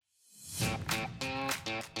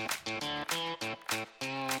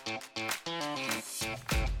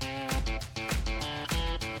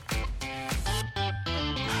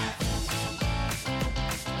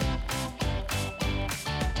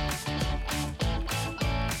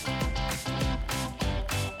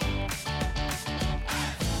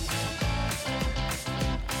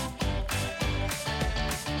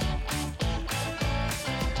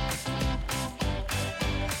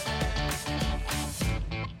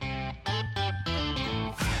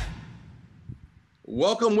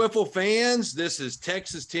Welcome, Wiffle fans. This is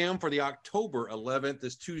Texas Tim for the October 11th,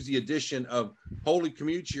 this Tuesday edition of Holy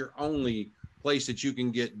Commutes, your only place that you can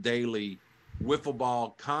get daily wiffle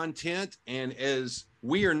ball content. And as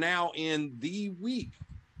we are now in the week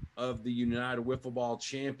of the United Wiffle Ball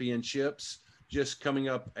Championships, just coming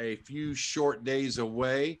up a few short days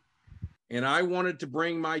away, and I wanted to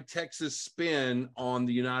bring my Texas spin on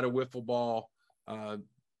the United Wiffle Ball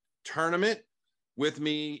tournament. With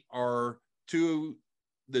me are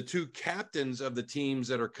the two captains of the teams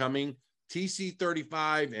that are coming,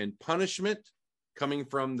 TC35 and Punishment, coming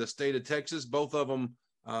from the state of Texas. Both of them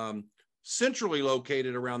centrally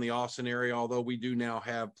located around the Austin area, although we do now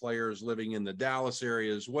have players living in the Dallas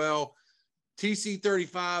area as well.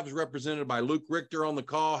 TC35 is represented by Luke Richter on the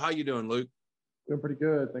call. How you doing, Luke? Doing pretty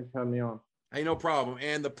good. Thanks for having me on. Hey, no problem.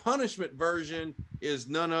 And the Punishment version is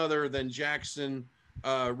none other than Jackson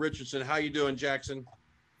Richardson. How you doing, Jackson?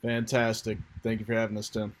 Fantastic. Thank you for having us,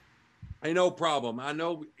 Tim. Hey, no problem. I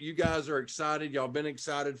know you guys are excited. Y'all been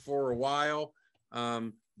excited for a while.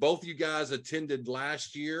 Both you guys attended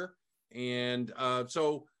last year. And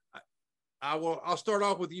so I'll start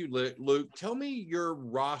off with you, Luke. Tell me your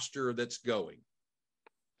roster that's going.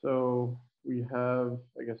 So we have,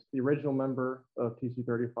 I guess, the original member of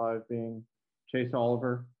TC35 being Chase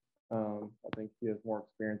Oliver. I think he has more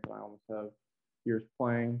experience than I almost have years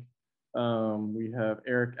playing. We have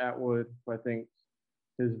Eric Atwood, who I think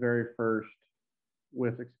his very first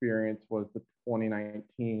with experience was the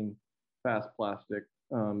 2019 Fast Plastic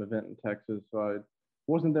event in Texas. So I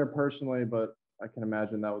wasn't there personally, but I can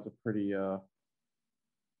imagine that was a pretty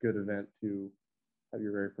good event to have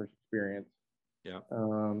your very first experience. Yeah.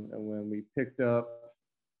 And when we picked up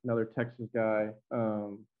another Texas guy,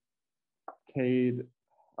 Cade,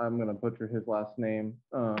 I'm going to butcher his last name.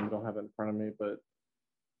 I don't have it in front of me, but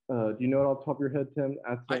do you know it off the top of your head, Tim?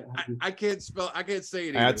 I can't spell. I can't say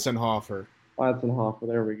it. Atzenhofer. Atzenhofer.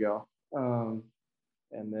 There we go. And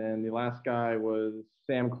then the last guy was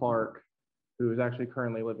Sam Clark, who is actually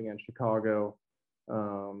currently living in Chicago.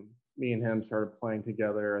 Me and him started playing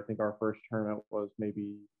together. I think our first tournament was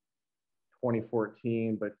maybe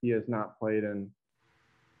 2014, but he has not played in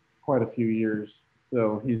quite a few years.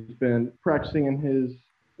 So he's been practicing in his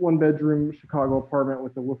one-bedroom Chicago apartment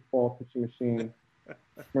with a wiffle ball pitching machine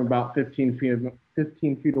from about 15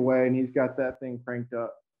 feet away, and he's got that thing cranked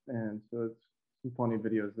up. And so it's some funny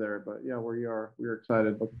videos there. But yeah, we're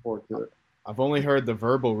excited, looking forward to it. I've only heard the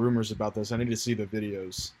verbal rumors about this. I need to see the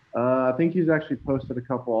videos. I think he's actually posted a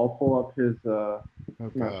couple. I'll pull up his.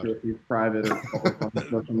 I'm not sure if he's private or public on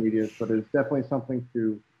social media, but it's definitely something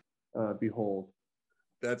to behold.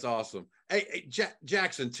 That's awesome. Hey,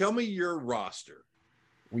 Jackson, tell me your roster.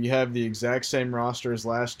 We have the exact same roster as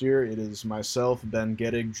last year. It is myself, Ben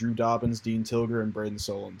Gettig, Drew Dobbins, Dean Tilger, and Braden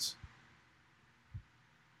Solons.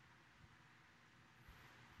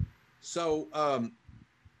 So,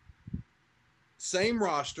 same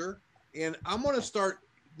roster. And I'm going to start.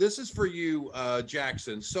 This is for you,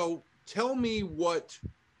 Jackson. So tell me what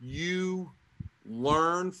you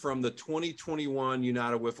learned from the 2021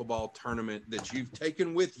 United Wiffle Ball tournament that you've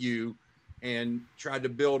taken with you and tried to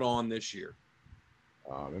build on this year.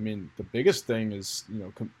 I mean, the biggest thing is,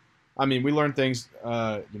 we learned things,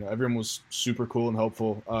 everyone was super cool and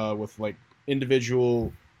helpful with like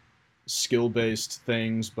individual skill-based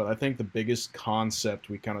things. But I think the biggest concept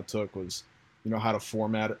we kind of took was, how to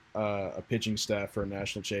format a pitching staff for a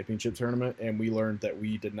national championship tournament. And we learned that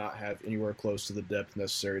we did not have anywhere close to the depth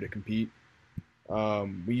necessary to compete.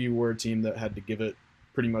 We were a team that had to give it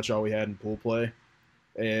pretty much all we had in pool play.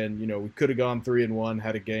 And, we could have gone 3-1,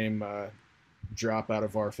 had a game drop out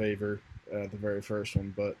of our favor, the very first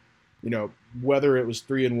one. But, whether it was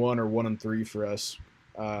 3-1 or 1-3 for us,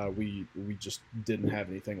 we just didn't have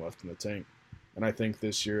anything left in the tank. And I think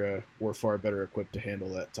this year we're far better equipped to handle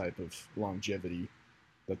that type of longevity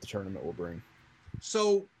that the tournament will bring.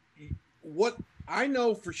 So what I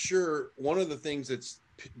know for sure, one of the things that's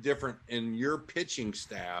different in your pitching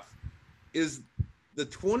staff is the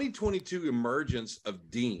 2022 emergence of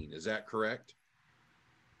Dean. Is that correct?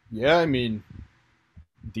 Yeah, I mean,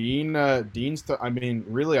 Dean's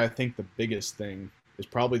really, I think the biggest thing is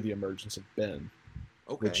probably the emergence of Ben,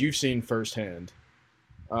 which you've seen firsthand.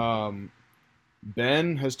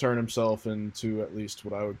 Ben has turned himself into at least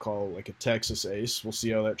what I would call like a Texas ace. We'll see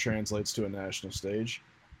how that translates to a national stage.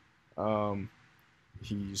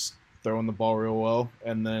 He's throwing the ball real well.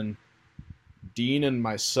 And then Dean and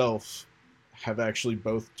myself have actually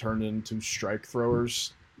both turned into strike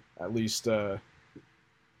throwers, at least to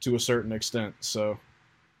a certain extent. So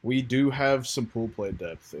we do have some pool play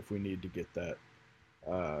depth if we need to get that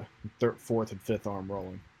fourth and fifth arm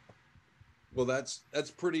rolling. Well, that's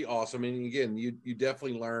pretty awesome. And again, you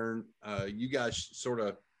definitely learn. You guys sort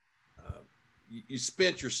of you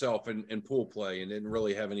spent yourself in pool play and didn't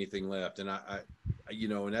really have anything left. And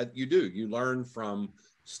and that you learn from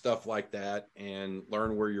stuff like that and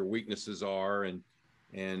learn where your weaknesses are and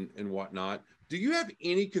whatnot. Do you have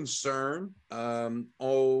any concern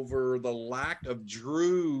over the lack of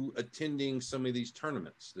Drew attending some of these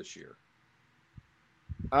tournaments this year?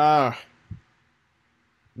 Not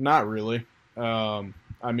really.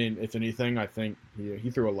 I mean, if anything, I think he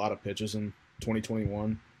threw a lot of pitches in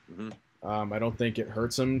 2021. I don't think it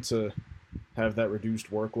hurts him to have that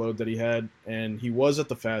reduced workload that he had, and he was at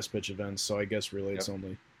the fast pitch events, so I guess really it's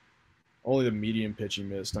only the medium pitch he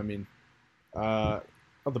missed. I mean, on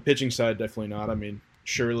the pitching side, definitely not. I mean,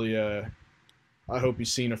 surely I hope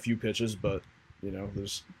he's seen a few pitches, but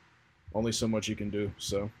there's only so much you can do.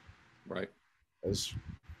 So, right.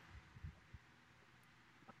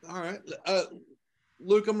 All right.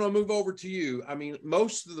 Luke, I'm going to move over to you. I mean,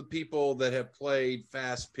 most of the people that have played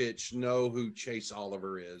fast pitch know who Chase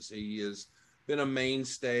Oliver is. He has been a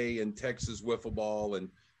mainstay in Texas wiffle ball and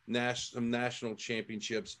some national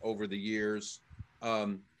championships over the years.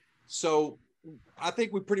 So I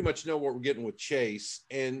think we pretty much know what we're getting with Chase.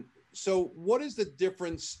 And so what is the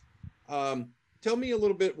difference? Tell me a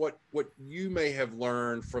little bit what you may have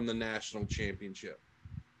learned from the national championship.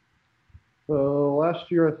 So last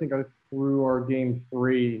year, I think I threw our game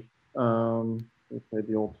 3. We played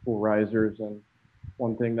the old school risers, and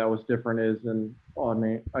one thing that was different is,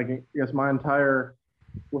 I guess my entire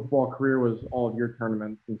football career was all of your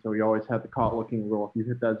tournaments, and so we always had the caught looking rule. If you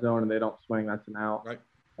hit that zone and they don't swing, that's an out. Right.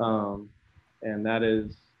 And that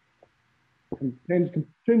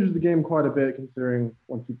changes the game quite a bit, considering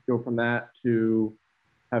once you go from that to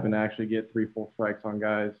having to actually get 3 full strikes on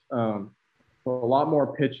guys. So a lot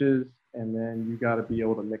more pitches. And then you got to be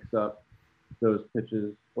able to mix up those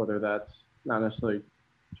pitches, whether that's not necessarily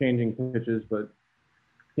changing pitches, but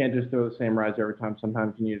you can't just throw the same rise every time.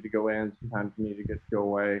 Sometimes you need to go in, sometimes you need to go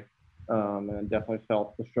away. And definitely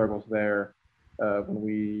felt the struggles there when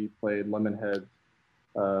we played Lemonheads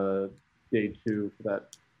day 2 for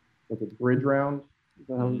that, was it bridge round? Is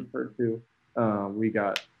that how it was referred to? We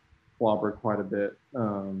got clobbered quite a bit.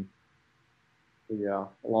 Yeah,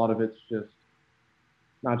 a lot of it's just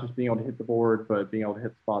not just being able to hit the board, but being able to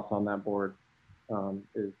hit spots on that board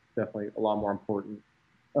is definitely a lot more important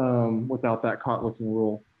without that caught looking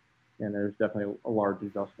rule. And there's definitely a large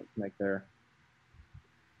adjustment to make there.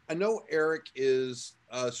 I know Eric is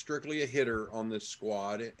strictly a hitter on this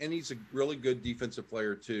squad, and he's a really good defensive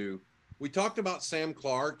player too. We talked about Sam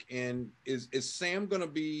Clark, and is Sam going to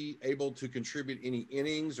be able to contribute any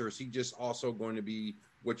innings, or is he just also going to be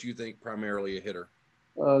what you think primarily a hitter?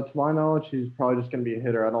 To my knowledge, he's probably just going to be a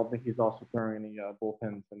hitter. I don't think he's also throwing any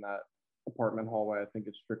bullpens in that apartment hallway. I think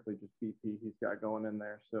it's strictly just BP he's got going in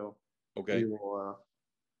there. So okay, we'll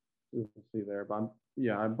see there. But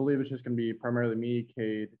I believe it's just going to be primarily me,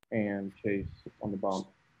 Cade, and Chase on the bump.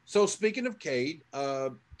 So speaking of Cade,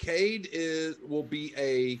 Cade will be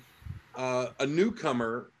a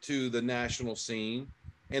newcomer to the national scene,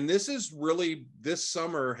 and this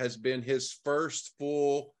summer has been his first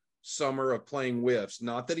full summer of playing whiffs.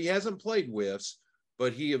 Not that he hasn't played whiffs,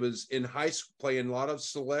 but he was in high school playing a lot of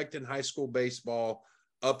select and high school baseball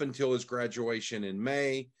up until his graduation in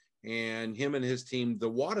May. And him and his team, the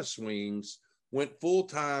Wada Swings, went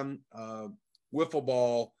full-time wiffle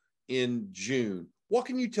ball in June. What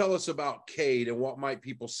can you tell us about Cade and what might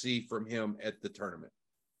people see from him at the tournament?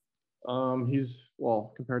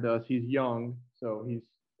 Compared to us, he's young, so he's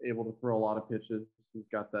able to throw a lot of pitches. He's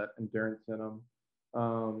got that endurance in him.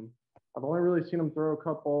 I've only really seen him throw a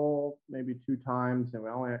couple, maybe 2 times, and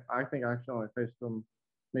I think I actually only faced him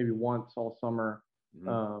maybe once all summer,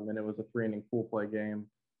 and it was a 3-inning pool play game.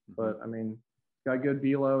 But I mean, he's got good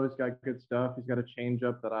velo, he's got good stuff, he's got a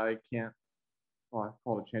changeup that I can't. Well, I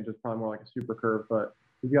call it a changeup, it's probably more like a super curve, but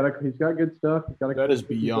he's got good stuth. That is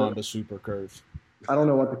beyond a super curve. I don't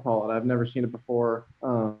know what to call it. I've never seen it before.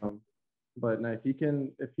 But no, I think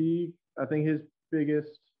his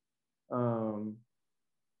biggest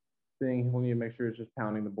thing he'll need to make sure is just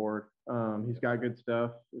pounding the board. He's got good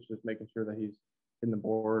stuff. It's just making sure that he's hitting the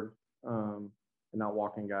board and not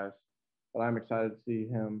walking guys. But I'm excited to see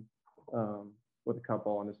him with a cup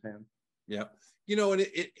ball in his hand. Yeah. And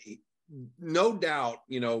it no doubt,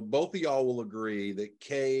 both of y'all will agree that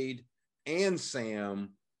Cade and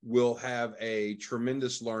Sam will have a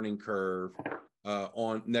tremendous learning curve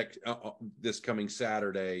on this coming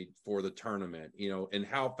Saturday for the tournament, and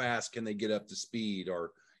how fast can they get up to speed,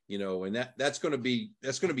 or, and that's going to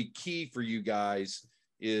be key for you guys,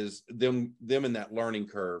 is them in that learning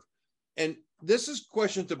curve. and this is a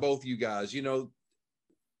question to both you guys.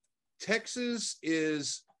 Texas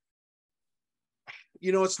is,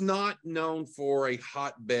 it's not known for a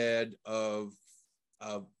hotbed of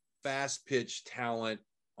fast pitch talent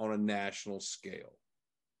on a national scale.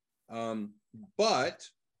 But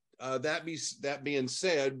that being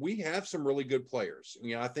said, we have some really good players.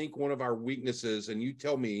 I think one of our weaknesses, and you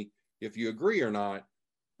tell me if you agree or not,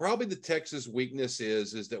 probably the Texas weakness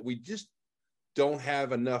is that we just don't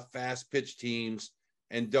have enough fast pitch teams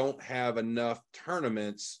and don't have enough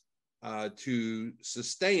tournaments to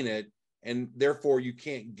sustain it. And therefore you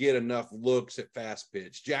can't get enough looks at fast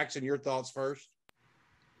pitch. Jackson, your thoughts first?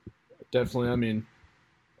 Definitely. I mean,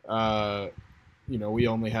 we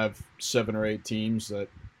only have 7 or 8 teams that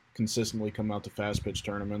consistently come out to fast pitch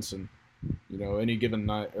tournaments, and any given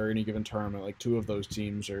night or any given tournament, like 2 of those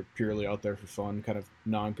teams are purely out there for fun, kind of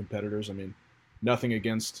non-competitors. I mean, nothing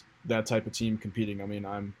against that type of team competing. I mean,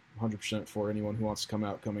 I'm 100% for anyone who wants to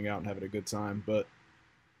coming out and having a good time. But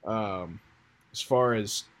as far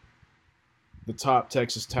as the top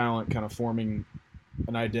Texas talent kind of forming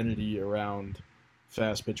an identity around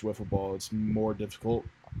fast pitch wiffle ball, it's more difficult,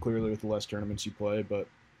 clearly, with the less tournaments you play. But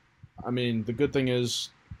I mean, the good thing is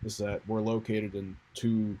that we're located in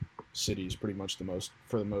 2 cities, pretty much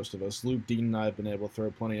for the most of us. Luke, Dean, and I have been able to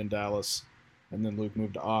throw plenty in Dallas, and then Luke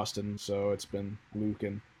moved to Austin, so it's been Luke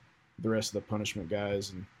and the rest of the punishment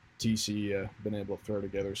guys and TC been able to throw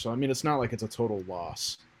together. So I mean, it's not like it's a total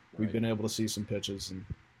loss. Right. We've been able to see some pitches and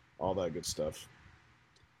all that good stuff.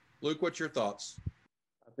 Luke, what's your thoughts?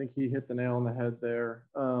 I think he hit the nail on the head there.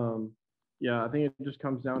 Yeah, I think it just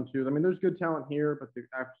comes down to, there's good talent here, but the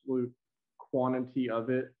absolute quantity of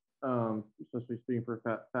it, especially speaking for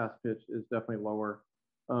fast pitch, is definitely lower.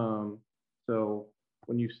 So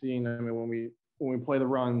when you've seen, when we play the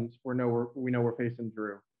runs, we know we're facing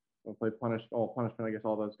Drew. When we play punishment, I guess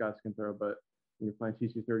all those guys can throw, but when you're playing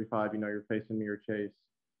TC35, you're facing me or Chase.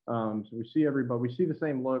 So we see everybody, we see the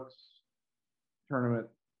same looks tournament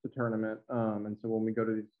to tournament. And so when we go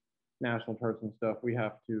to these national tournaments and stuff, we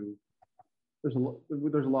have to, there's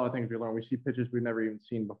a lot of things we learn. We see pitches we've never even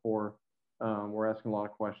seen before. We're asking a lot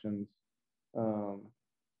of questions.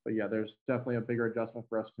 But yeah, there's definitely a bigger adjustment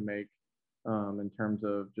for us to make in terms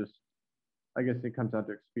of just, I guess it comes down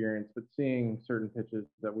to experience, but seeing certain pitches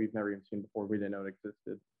that we've never even seen before, we didn't know it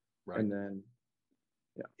existed. Right. And then,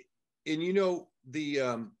 yeah. And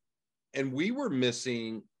and we were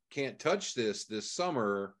missing, can't touch this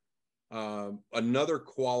summer, another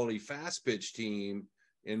quality fast pitch team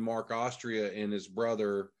in Mark Austria and his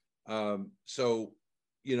brother. So,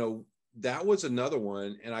 that was another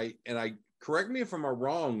one. And I correct me if I'm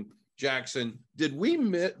wrong, Jackson, did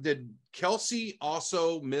Kelsey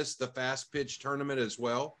also miss the fast pitch tournament as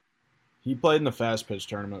well? He played in the fast pitch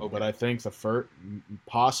tournament, okay. But I think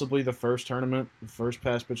possibly the first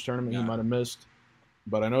fast pitch tournament he might have missed.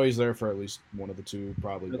 But I know he's there for at least one of the 2,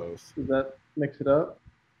 probably both. Does that mix it up?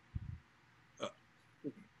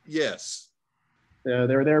 Yes. Yeah,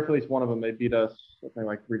 they were there for at least one of them. They beat us, I think,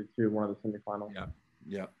 like 3-2, one of the semifinals.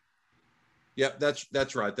 Yeah,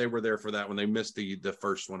 that's right. They were there for that one. They missed the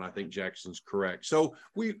first one. I think Jackson's correct. So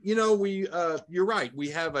you're right. We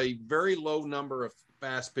have a very low number of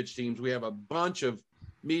fast pitch teams. We have a bunch of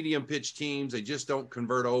medium pitch teams. They just don't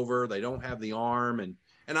convert over. They don't have the arm, and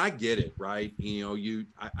I get it, right?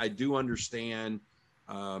 I do understand.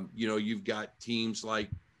 You've got teams like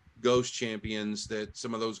Ghost Champions that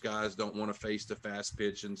some of those guys don't want to face the fast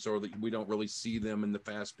pitch, and so that we don't really see them in the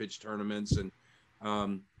fast pitch tournaments.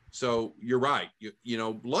 And so you're right.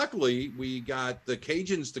 Luckily we got the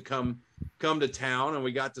Cajuns to come to town, and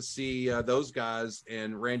we got to see those guys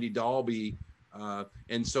and Randy Dalby.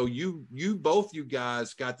 And so both you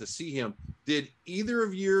guys got to see him. Did either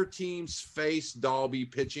of your teams face Dalby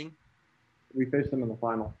pitching? We faced him in the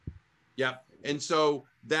final. Yeah. And so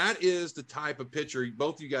that is the type of pitcher,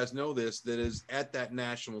 both you guys know this, that is at that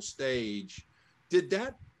national stage. Did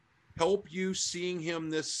that help you seeing him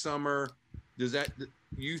this summer?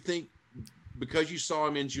 You think because you saw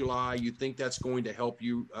him in July, you think that's going to help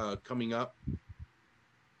you coming up?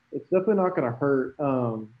 It's definitely not going to hurt.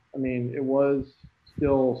 It was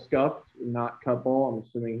still scuffed, not cut ball. I'm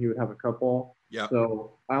assuming he would have a cut ball. Yeah.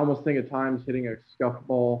 So I almost think at times hitting a scuffed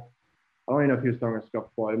ball, I don't even know if he was throwing a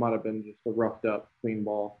scuffed ball. It might have been just a roughed up clean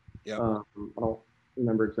ball. Yeah. I don't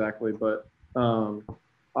remember exactly, but a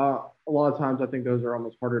lot of times I think those are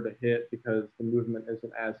almost harder to hit because the movement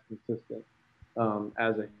isn't as consistent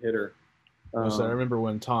as a hitter. So I remember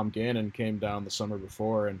when Tom Gannon came down the summer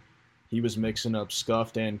before, and he was mixing up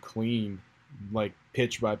scuffed and clean, like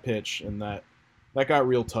pitch by pitch, and that got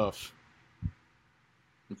real tough.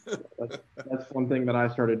 That's one thing that I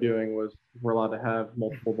started doing was we're allowed to have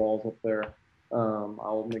multiple balls up there.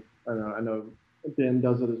 I'll make I know Ben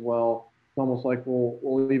does it as well. It's almost like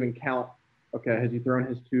we'll even count. Okay, has he thrown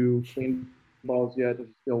his 2 clean balls yet?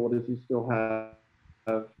 What does he still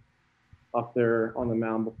have up there on the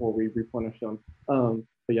mound before we replenish them?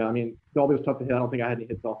 But yeah, I mean, Dolby was tough to hit. I don't think I had any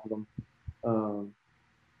hits off of them.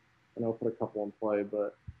 I know I put a couple in play,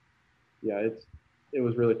 but yeah, it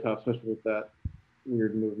was really tough, especially with that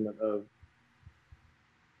weird movement of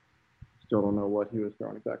still don't know what he was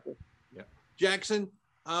throwing exactly. Yeah, Jackson,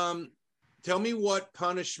 tell me what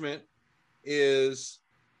punishment is.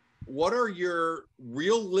 What are your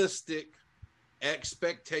realistic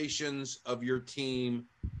expectations of your team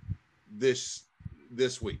this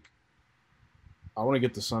week? I want to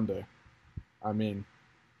get to Sunday. I mean,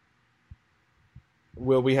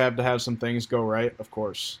 will we have to have some things go right? Of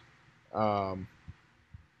course.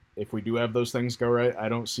 If we do have those things go right, I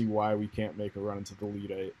don't see why we can't make a run into the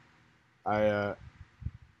Elite Eight. I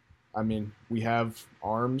mean, we have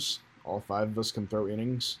arms. All 5 of us can throw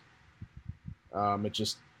innings. It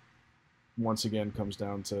just, once again, comes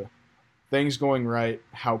down to things going right.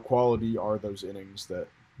 How quality are those innings that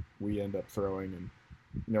we end up throwing? And,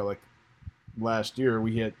 like last year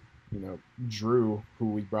we hit, Drew, who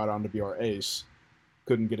we brought on to be our ace,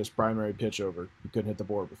 couldn't get his primary pitch over. He couldn't hit the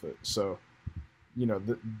board with it. So,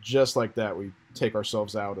 just like that, we take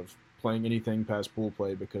ourselves out of playing anything past pool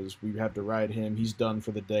play because we have to ride him. He's done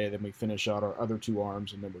for the day. Then we finish out our other 2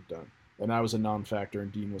 arms, and then we're done. And I was a non-factor,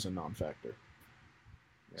 and Dean was a non-factor.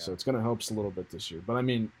 Yeah. So it's going to help us a little bit this year. But I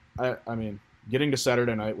mean, getting to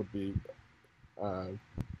Saturday night would be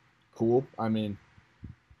cool. I mean,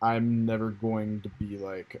 I'm never going to be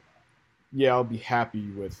like, yeah, I'll be happy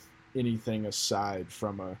with anything aside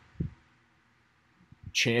from a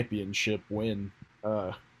championship win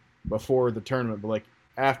before the tournament, but like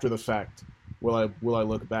after the fact, will I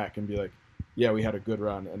look back and be like, yeah, we had a good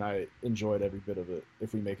run and I enjoyed every bit of it.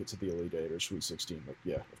 If we make it to the Elite Eight or Sweet 16, like,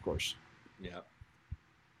 yeah, of course. Yeah.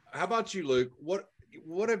 How about you, Luke?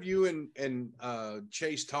 What have you and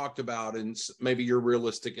Chase talked about, and maybe your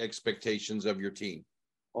realistic expectations of your team?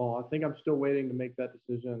 Oh, I think I'm still waiting to make that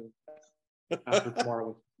decision after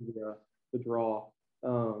tomorrow with the draw.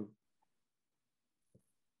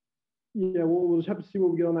 Yeah, we'll just have to see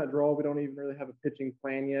what we get on that draw. We don't even really have a pitching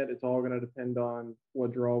plan yet. It's all going to depend on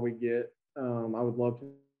what draw we get. I would love to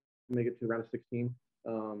make it to round of 16.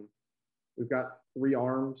 We've got 3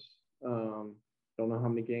 arms. Don't know how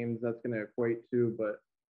many games that's going to equate to, but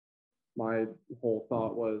my whole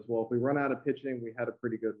thought was, well, if we run out of pitching, we had a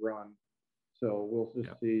pretty good run. So we'll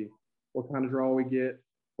just see what kind of draw we get.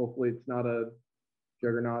 Hopefully it's not a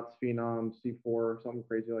Juggernauts, Phenom, C4, or something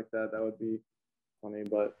crazy like that. That would be funny,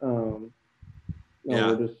 but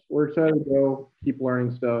we're excited to go, keep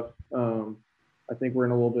learning stuff. I think we're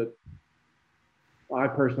in a little bit, I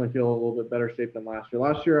personally feel a little bit better shape than last year.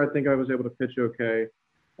 Last year, I think I was able to pitch okay,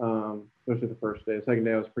 especially the first day. The second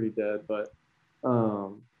day, I was pretty dead, but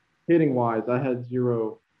hitting wise, I had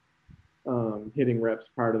 0 hitting reps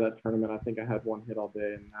prior to that tournament. I think I had 1 hit all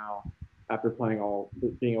day, and now after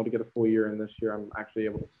being able to get a full year in this year, I'm actually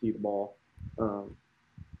able to see the ball.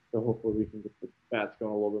 So hopefully we can get the bats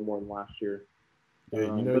going a little bit more than last year. Yeah,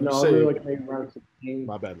 but no, I really like maybe round 16.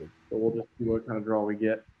 My bad, Luke. So we'll just see what kind of draw we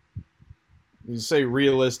get. You say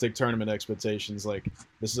realistic tournament expectations, like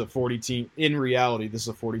this is a 40 team. In reality, this is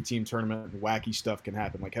a 40 team tournament, and wacky stuff can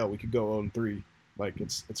happen. Like hell, we could go 0-3. Like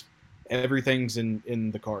it's everything's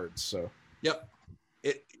in the cards. So yep,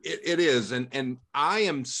 it is, and I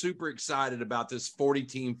am super excited about this 40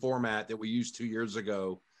 team format that we used 2 years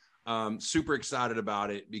ago. Super excited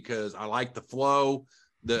about it because I like the flow.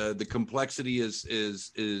 The complexity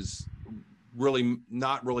is really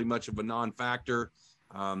not really much of a non-factor.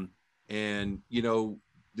 And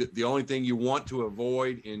the only thing you want to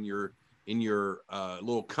avoid in your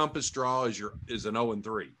little compass draw is an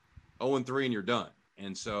 0-3, 0-3, and you're done.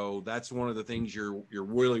 And so that's one of the things you're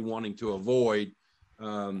really wanting to avoid.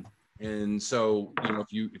 And so,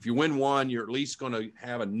 if you win one, you're at least going to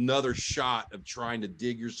have another shot of trying to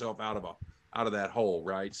dig yourself out of that hole,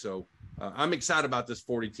 right? So I'm excited about this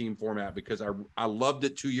 40 team format because I loved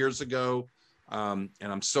it 2 years ago, and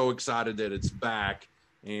I'm so excited that it's back,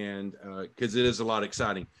 and because it is a lot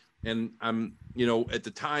exciting. And I'm, at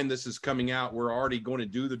the time this is coming out, we're already going to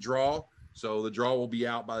do the draw, so the draw will be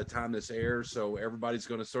out by the time this airs, so everybody's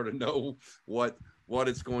going to sort of know what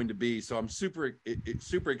it's going to be. So I'm super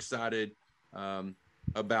excited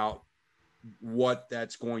about what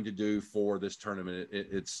that's going to do for this tournament.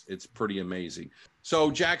 It's pretty amazing.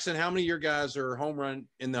 So Jackson, how many of your guys are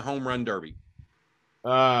in the home run derby?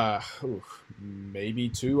 Maybe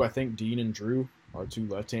two. I think Dean and Drew are two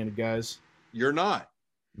left-handed guys. You're not.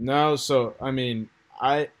 No, so I mean,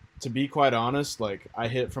 I to be quite honest, like I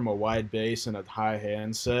hit from a wide base and a high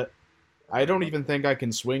hand set. I don't even think I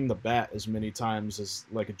can swing the bat as many times as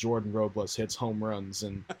like a Jordan Robles hits home runs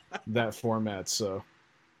in that format. So,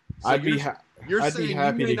 So I'd you're, be ha- you're I'd be saying you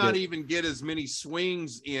happy may to not get even get as many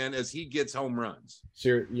swings in as he gets home runs.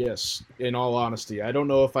 yes. In all honesty, I don't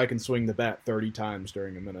know if I can swing the bat 30 times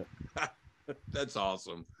during a minute. That's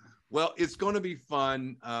awesome. Well, it's going to be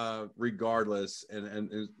fun regardless,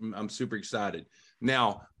 and I'm super excited.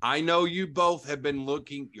 Now, I know you both have been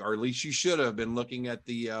looking, or at least you should have been looking at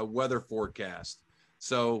the weather forecast.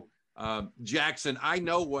 So, Jackson, I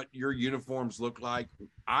know what your uniforms look like.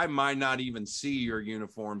 I might not even see your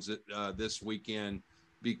uniforms this weekend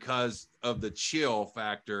because of the chill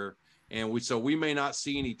factor, and we may not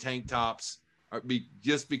see any tank tops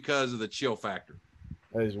just because of the chill factor.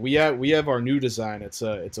 We have our new design. It's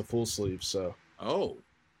a full sleeve. So Oh,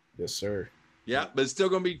 yes, sir. yeah, but it's still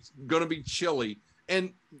gonna be chilly.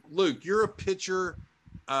 And Luke, you're a pitcher.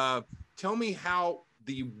 Tell me how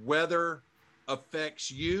the weather affects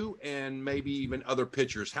you and maybe even other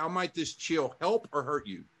pitchers. How might this chill help or hurt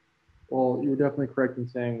you? Well, you were definitely correct in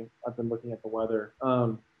saying I've been looking at the weather.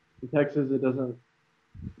 In Texas, it doesn't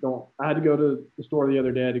don't. I had to go to the store the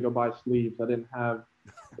other day to go buy sleeves. I didn't have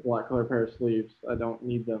a black color pair of sleeves. I don't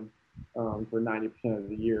need them for 90% of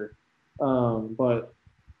the year. But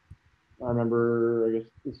I remember, I guess,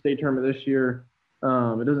 the state tournament this year.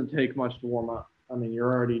 It doesn't take much to warm up. I mean,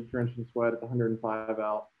 you're already drenched in sweat at the 105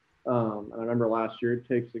 out. And I remember last year it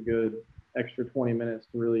takes a good extra 20 minutes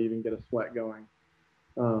to really even get a sweat going.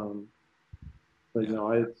 Um, but you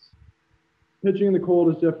know, it's pitching in the cold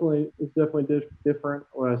is definitely different.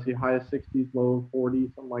 When I see high 60s, low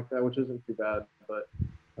 40s, something like that, which isn't too bad, but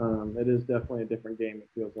it is definitely a different game. It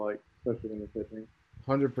feels like, especially when you're pitching.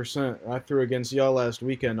 100%. I threw against y'all last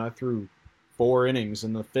weekend. I threw 4 innings.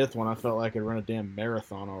 In the fifth one, I felt like I'd run a damn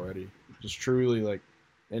marathon already. Just truly like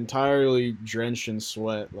entirely drenched in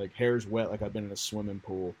sweat, like hair's wet, like I've been in a swimming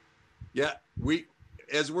pool. Yeah,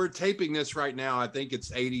 as we're taping this right now, I think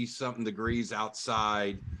it's 80 something degrees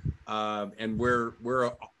outside, and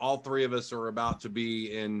we're all three of us are about to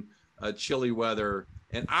be in chilly weather,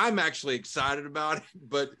 and I'm actually excited about it,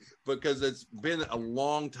 but because it's been a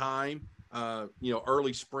long time,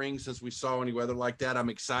 early spring since we saw any weather like that. I'm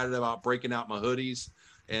excited about breaking out my hoodies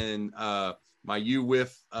and my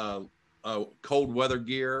UWIF cold weather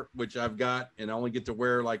gear, which I've got and I only get to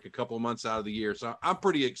wear like a couple of months out of the year. So I'm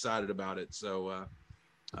pretty excited about it. So,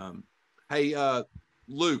 hey,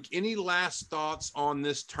 Luke, any last thoughts on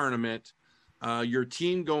this tournament, your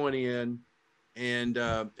team going in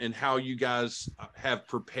and how you guys have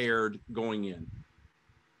prepared going in?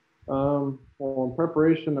 Well, in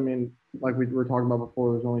preparation, I mean, like we were talking about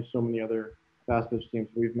before, there's only so many other fast pitch teams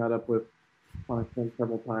we've met up with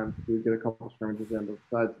several times to get a couple of scrimmages in. But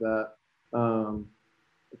besides that,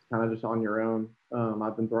 it's kind of just on your own.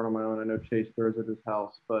 I've been throwing on my own. I know Chase throws at his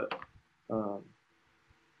house, but we're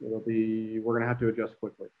gonna have to adjust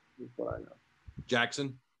quickly. Is what I know.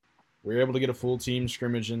 Jackson, We were able to get a full team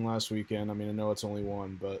scrimmage in last weekend. I mean, I know it's only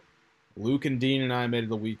one, but Luke and Dean and I made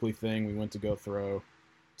it a weekly thing. We went to go throw.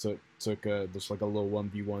 Took just like a little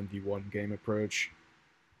 1v1v1 game approach.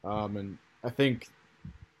 And I think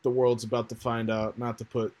the world's about to find out, not to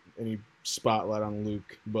put any spotlight on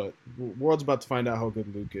Luke, but the world's about to find out how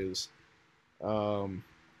good Luke is.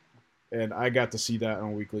 And I got to see that on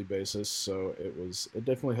a weekly basis, so it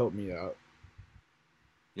definitely helped me out.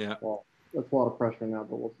 Yeah. Well, that's a lot of pressure now,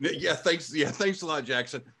 but we'll see. Yeah, thanks. Yeah, thanks a lot,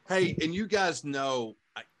 Jackson. Hey, and you guys know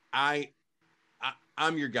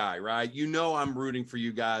I'm your guy, right? You know I'm rooting for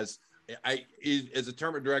you guys. As a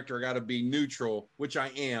tournament director, I got to be neutral, which I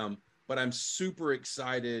am, but I'm super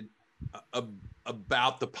excited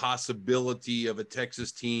about the possibility of a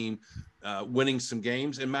Texas team winning some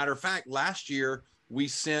games. And matter of fact, last year we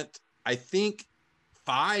sent, I think,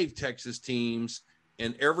 5 Texas teams,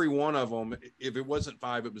 and every one of them, if it wasn't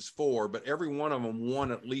 5, it was 4, but every one of them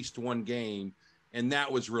won at least one game. And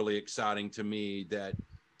that was really exciting to me that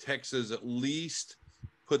Texas at least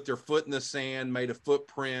put their foot in the sand, made a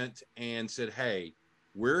footprint, and said, hey,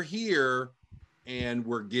 we're here and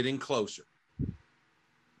we're getting closer.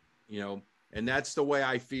 And that's the way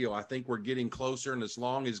I feel. I think we're getting closer. And as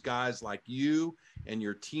long as guys like you and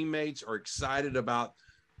your teammates are excited about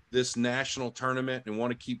this national tournament and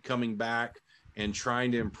want to keep coming back and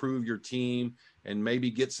trying to improve your team and maybe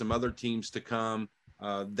get some other teams to come,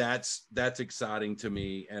 that's exciting to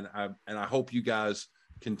me. And I hope you guys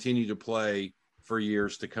continue to play for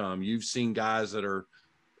years to come. You've seen guys that are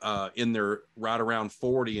in their right around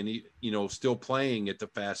 40 and, still playing at the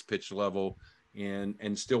fast pitch level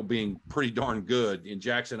and still being pretty darn good. And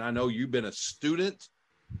Jackson, I know you've been a student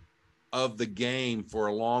of the game for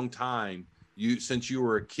a long time. Since you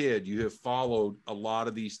were a kid, you have followed a lot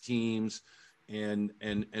of these teams and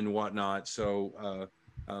whatnot. So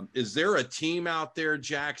is there a team out there,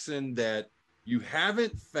 Jackson, that you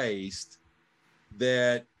haven't faced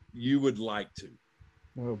that you would like to?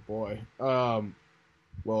 Oh boy.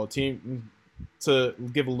 Well, team, to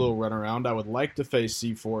give a little run around, I would like to face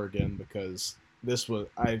C4 again because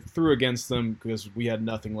I threw against them because we had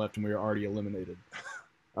nothing left and we were already eliminated.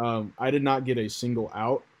 I did not get a single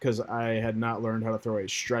out because I had not learned how to throw a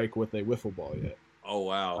strike with a wiffle ball yet. Oh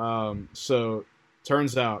wow! So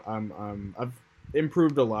turns out I've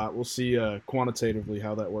improved a lot. We'll see quantitatively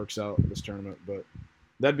how that works out in this tournament, but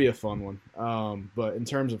that'd be a fun one. But in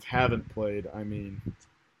terms of haven't played, I mean,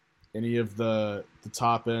 any of the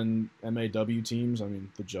top end MAW teams, I mean,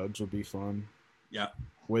 the Jugs would be fun. Yeah.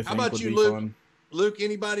 How about you, Luke? Luke,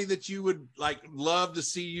 anybody that you would love to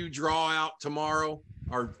see you draw out tomorrow?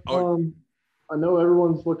 I know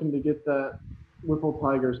everyone's looking to get that Whipple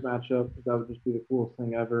Tigers matchup because that would just be the coolest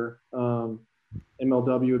thing ever.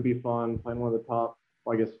 MLW would be fun. Playing one of the top,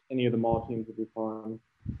 I guess any of the mall teams would be fun.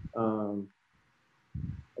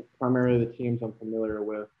 Primarily the teams I'm familiar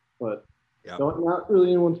with, but not really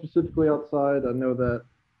anyone specifically outside. I know that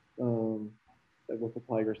that Whipple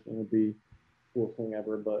Tigers thing would be the coolest thing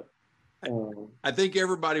ever, but I think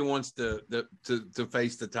everybody wants to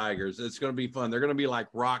face the Tigers. It's going to be fun. They're going to be like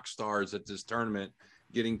rock stars at this tournament,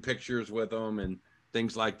 getting pictures with them and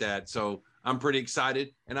things like that. So I'm pretty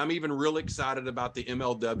excited, and I'm even real excited about the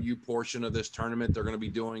MLW portion of this tournament. They're going to be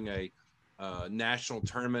doing a national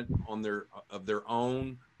tournament of their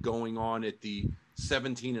own going on at the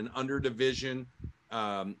 17 and under division,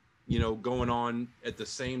 going on at the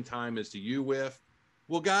same time as the UWIF.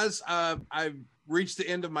 Well, guys, I've reached the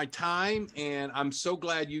end of my time, and I'm so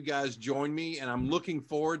glad you guys joined me, and I'm looking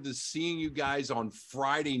forward to seeing you guys on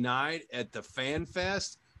Friday night at the Fan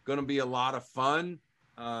Fest. Going to be a lot of fun.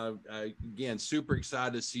 Again, super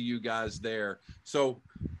excited to see you guys there. So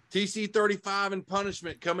TC 35 and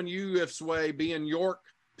Punishment coming UF's way, be in York,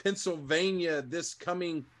 Pennsylvania this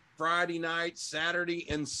coming Friday night, Saturday,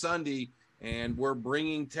 and Sunday. And we're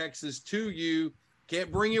bringing Texas to you.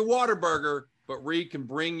 Can't bring you Whataburger, but we can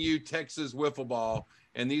bring you Texas wiffle ball.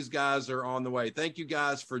 And these guys are on the way. Thank you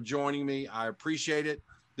guys for joining me. I appreciate it.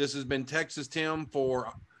 This has been Texas Tim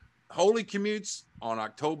for Holy Commutes on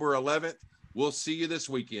October 11th. We'll see you this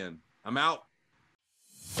weekend. I'm out.